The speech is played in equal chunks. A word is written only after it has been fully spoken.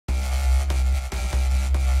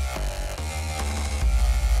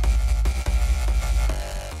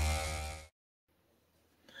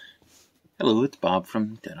Hello, it's Bob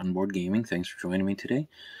from Dead on Board Gaming. Thanks for joining me today.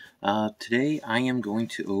 Today I am going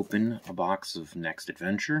to open a box of Next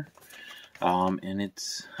Adventure. And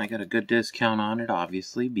I got a good discount on it,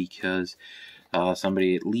 obviously, because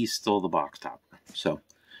somebody at least stole the box topper. So,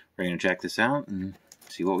 we're going to check this out and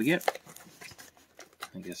see what we get.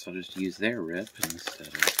 I guess I'll just use their rip instead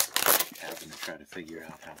of having to try to figure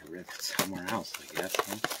out how to rip it somewhere else, I guess.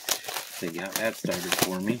 They got that started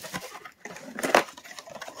for me.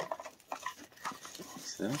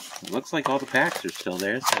 So, it looks like all the packs are still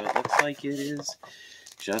there, so it looks like it is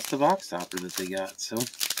just the box topper that they got. So,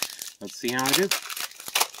 let's see how I do.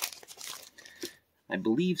 I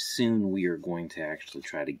believe soon we are going to actually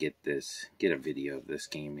try to get a video of this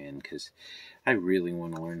game in, because I really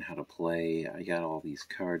want to learn how to play. I got all these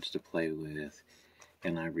cards to play with,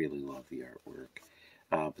 and I really love the artwork.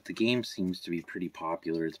 But the game seems to be pretty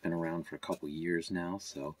popular. It's been around for a couple years now,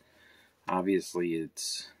 so obviously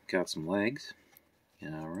it's got some legs.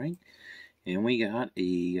 Alright, and we got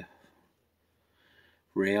a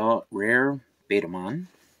rare Betamon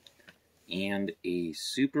and a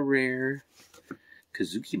super rare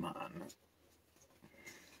Kazukimon.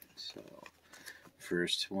 So,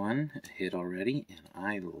 first one hit already, and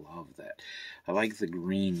I love that. I like the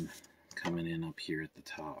green coming in up here at the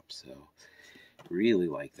top, so really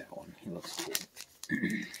like that one. He looks cool.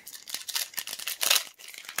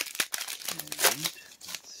 Alright,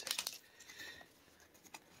 let's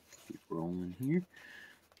keep rolling here.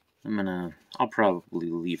 I'll probably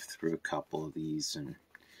leaf through a couple of these, and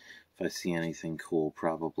if I see anything cool,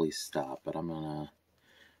 probably stop, but I'm gonna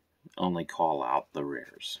only call out the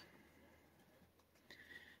rares.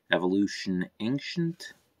 Evolution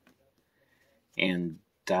Ancient and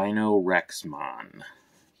Dino Rexmon.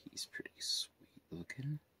 He's pretty sweet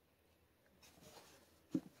looking.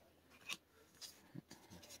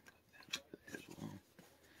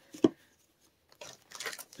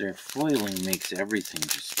 Their foiling makes everything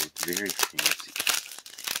just look very fancy.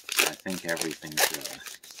 I think everything's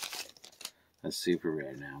a super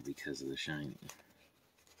rare now because of the shiny.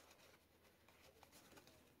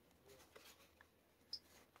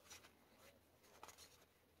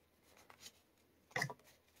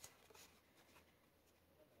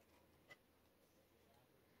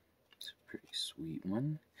 It's a pretty sweet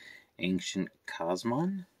one. Ancient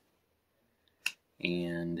Cosmon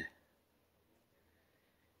and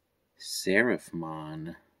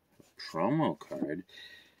Seraphmon promo card.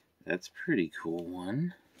 That's a pretty cool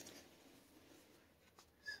one.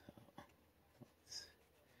 So let's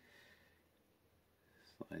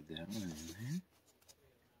slide that one in there.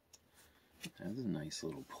 That's a nice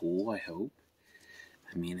little pool, I hope.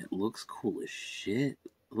 I mean, it looks cool as shit.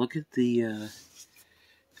 Look at the it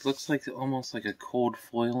looks like almost like a cold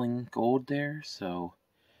foiling gold there, so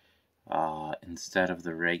instead of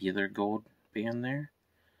the regular gold band there.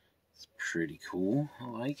 It's pretty cool. I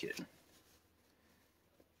like it.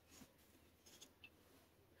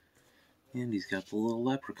 And he's got the little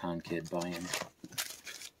leprechaun kid by him.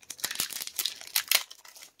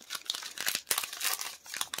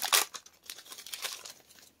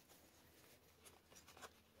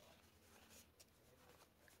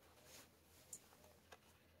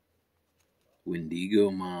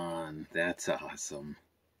 Wendigomon. That's awesome.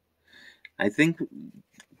 I think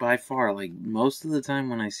by far, like, most of the time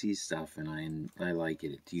when I see stuff and I like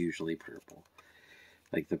it, it's usually purple.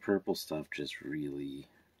 Like, the purple stuff just really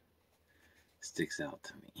sticks out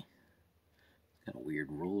to me. Got a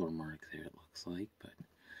weird roller mark there, it looks like, but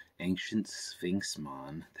Ancient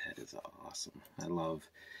Sphinxmon, that is awesome. I love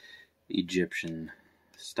Egyptian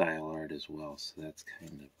style art as well, so that's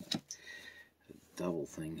kind of a double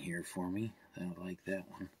thing here for me. I like that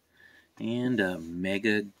one. And a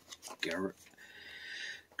Mega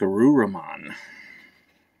Garuramon.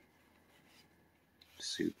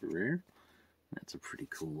 Super rare. That's a pretty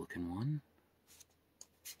cool looking one.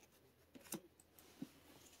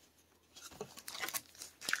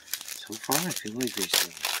 So far, I feel like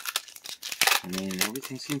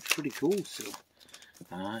everything seems pretty cool, so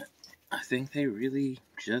I think they really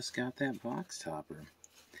just got that box topper.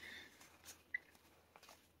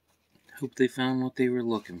 Hope they found what they were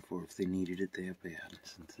looking for if they needed it that bad,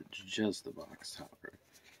 since it's just the box topper.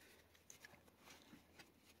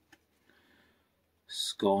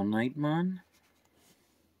 Skull Knightmon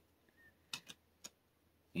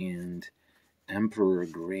and Emperor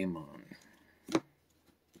Greymon.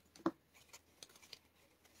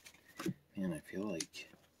 Man, I feel like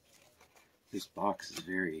this box is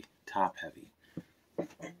very top heavy.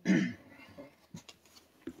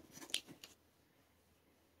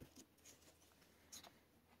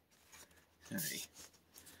 Sorry.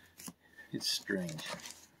 It's strange.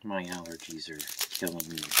 my allergies are killing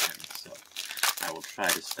me again, so I will try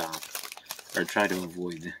to stop, or try to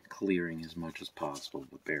avoid clearing as much as possible,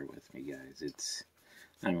 but bear with me, guys.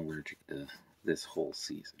 I'm allergic to this whole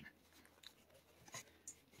season.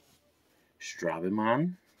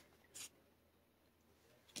 Strabimon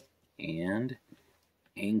and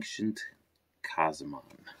Ancient Kazamon.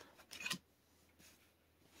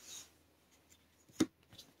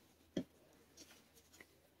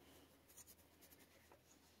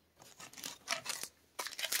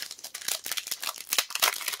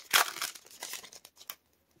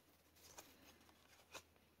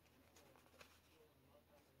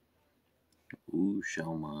 Ooh,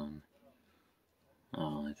 Shellmon.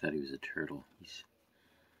 Oh, I thought he was a turtle. He's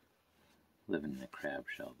living in a crab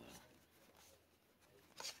shell, though.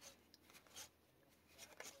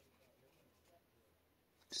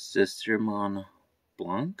 Sistermon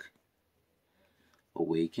Blanc,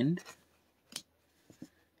 Awakened,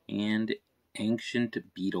 and Ancient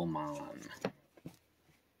Beetlemon.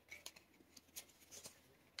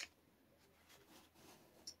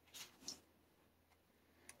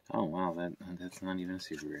 Oh wow, that's not even a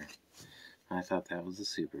super rare. I thought that was a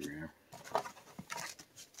super rare.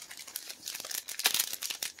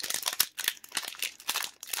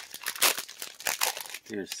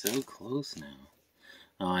 They're so close now.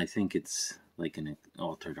 Oh, I think it's like an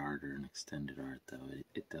altered art or an extended art, though.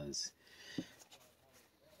 It does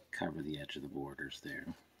cover the edge of the borders there.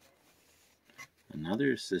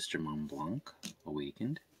 Another Sistermon Blanc,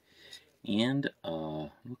 Awakened. And,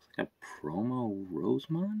 looks like a promo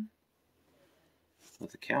Rosemon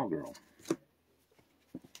with a cowgirl.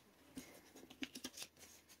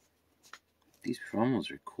 These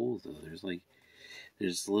promos are cool, though.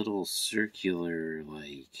 There's little circular,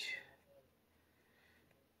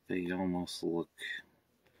 they almost look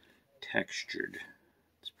textured.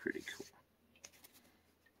 It's pretty cool.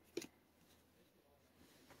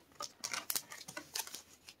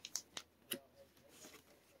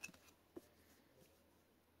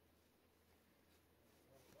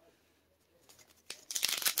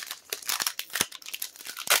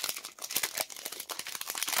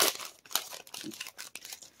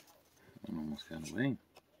 I almost got away.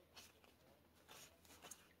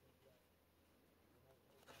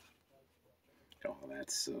 Oh,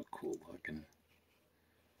 that's so cool looking.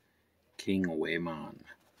 King Waymon.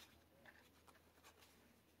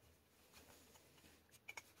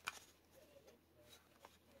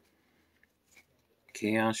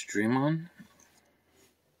 Chaos Dreamon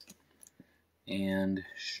and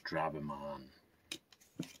Strabimon.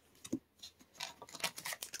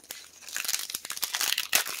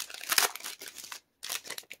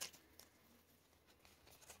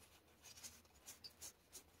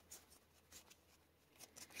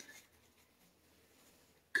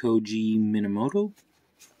 Koji Minamoto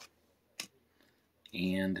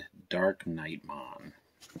and Dark Knightmon.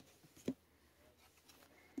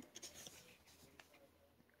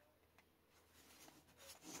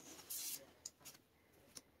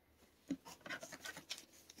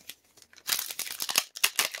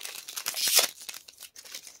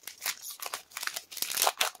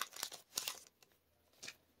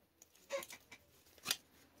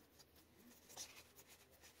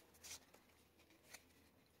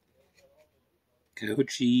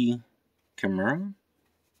 Kochi Kimura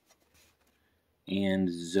and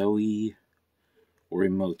Zoe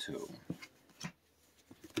Orimoto.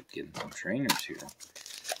 Getting some trainers here.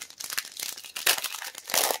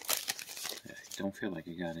 I don't feel like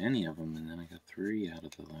I got any of them, and then I got 3 out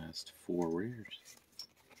of the last 4 rares.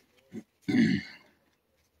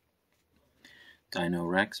 Dino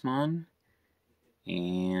Rexmon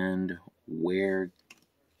and Where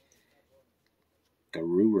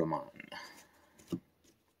Garuramon.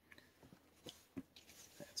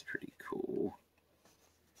 That's pretty cool.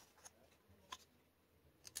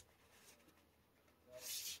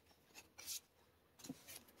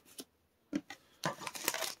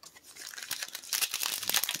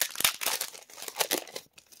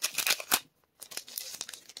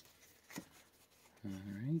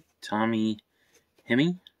 Alright, Tommy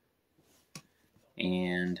Hemi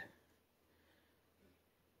and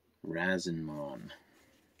Razenmon.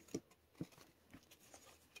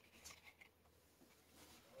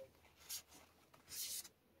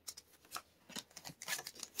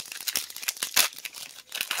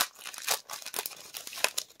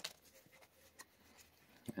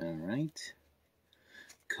 Alright.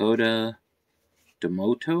 Coda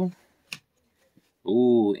Demoto.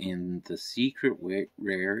 Oh, and the secret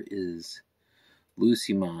rare is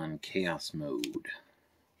Lucymon Chaos Mode.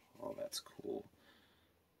 Oh, that's cool.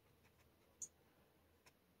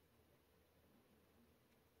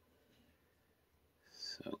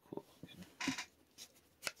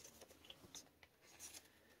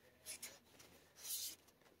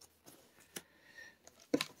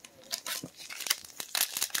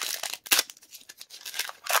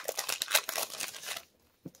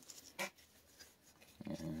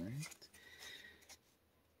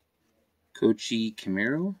 Kochi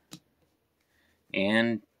Kimiro,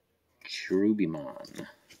 and Cherubimon.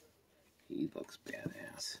 He looks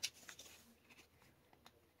badass.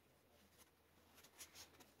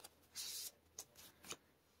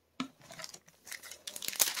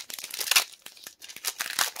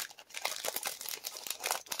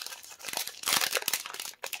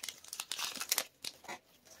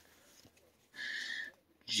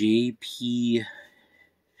 JP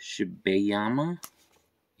Shibayama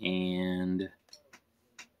and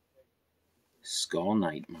Skull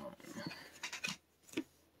Knightmon.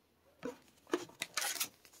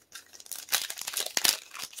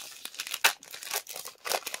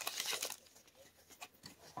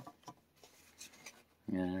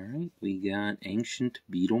 Alright, we got Ancient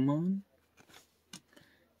Beetlemon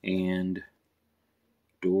and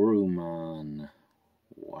Dorumon.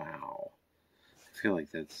 Wow. I feel like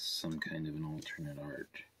that's some kind of an alternate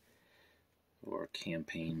art. Or a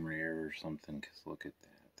campaign rare or something, because look at that.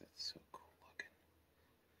 That's so cool looking.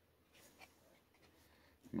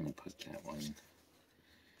 I'm going to put that one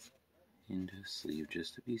into a sleeve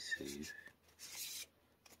just to be safe.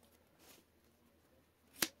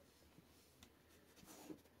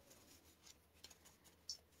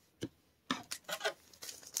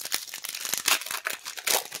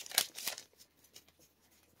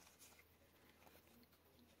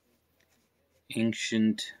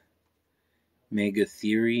 Ancient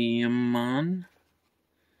Megatheriumon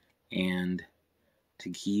and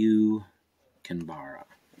Takiyu Kanbara.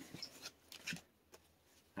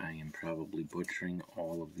 I am probably butchering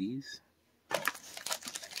all of these.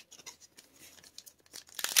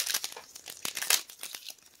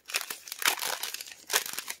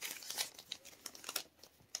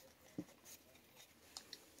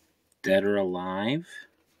 Dead or Alive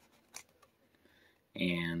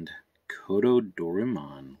and Kodo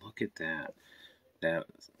Dorimon. Look at that. That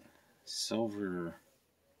silver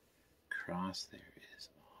cross there is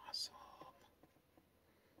awesome.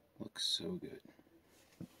 Looks so good.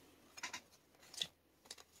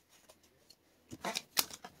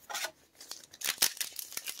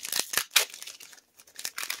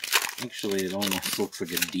 Actually, it almost looks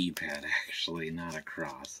like a D-pad, actually, not a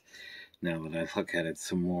cross. Now that I look at it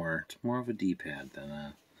some more, it's more of a D-pad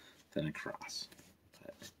than a cross.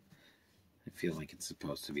 But I feel like it's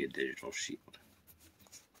supposed to be a digital shield.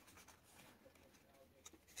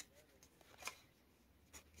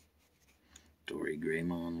 Dory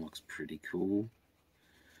Greymon looks pretty cool.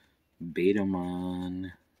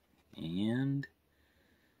 Betamon and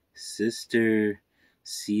Sister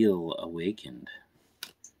Seal Awakened.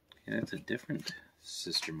 Okay, that's a different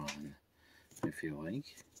Sistermon, I feel like.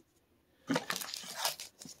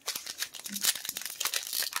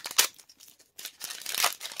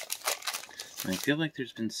 I feel like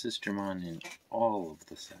there's been Sistermon in all of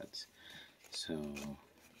the sets, so I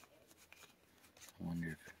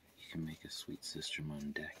wonder if you can make a sweet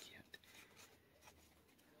Sistermon deck yet.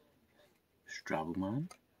 Strabumon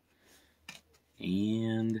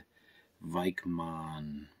and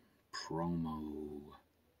Vikemon promo.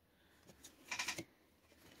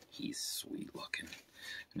 He's sweet looking,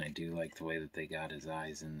 and I do like the way that they got his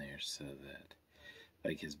eyes in there so that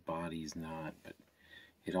like his body's not, but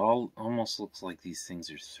it all almost looks like these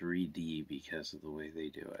things are 3D because of the way they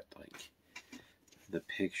do it. Like the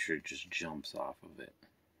picture just jumps off of it.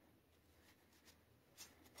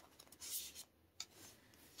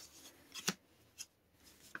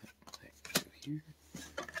 Go here.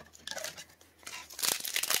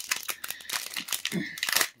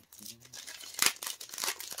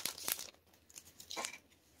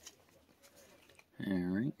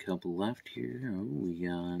 Alright, couple left here. Oh, we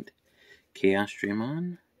got Chaos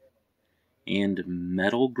Draymon and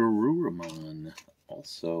Metal Garurumon.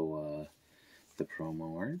 Also, the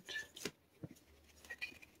promo art.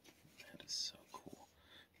 That is so cool.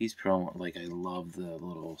 These promo, like, I love the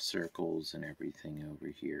little circles and everything over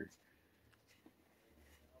here.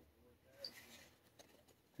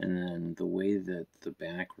 And then the way that the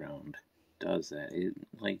background does that,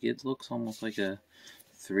 it looks almost like a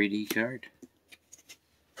 3D card.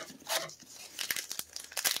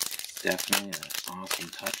 Definitely an awesome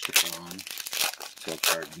touch to put on to a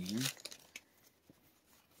card game.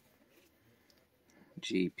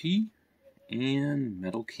 JP and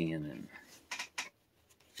Metal Cannon.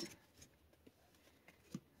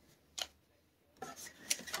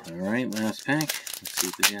 Alright, last pack. Let's see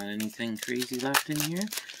if we got anything crazy left in here,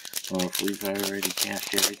 or if we've already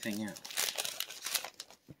cashed everything out.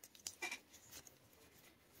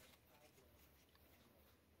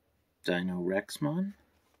 Dino Rexmon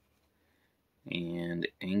and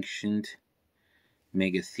Ancient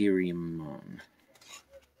Megatheriumon.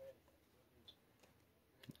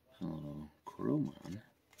 Romon.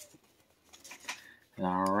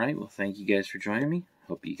 Alright, well, thank you guys for joining me.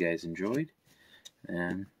 Hope you guys enjoyed.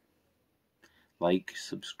 And like,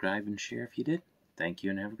 subscribe, and share if you did. Thank you,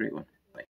 and have a great one.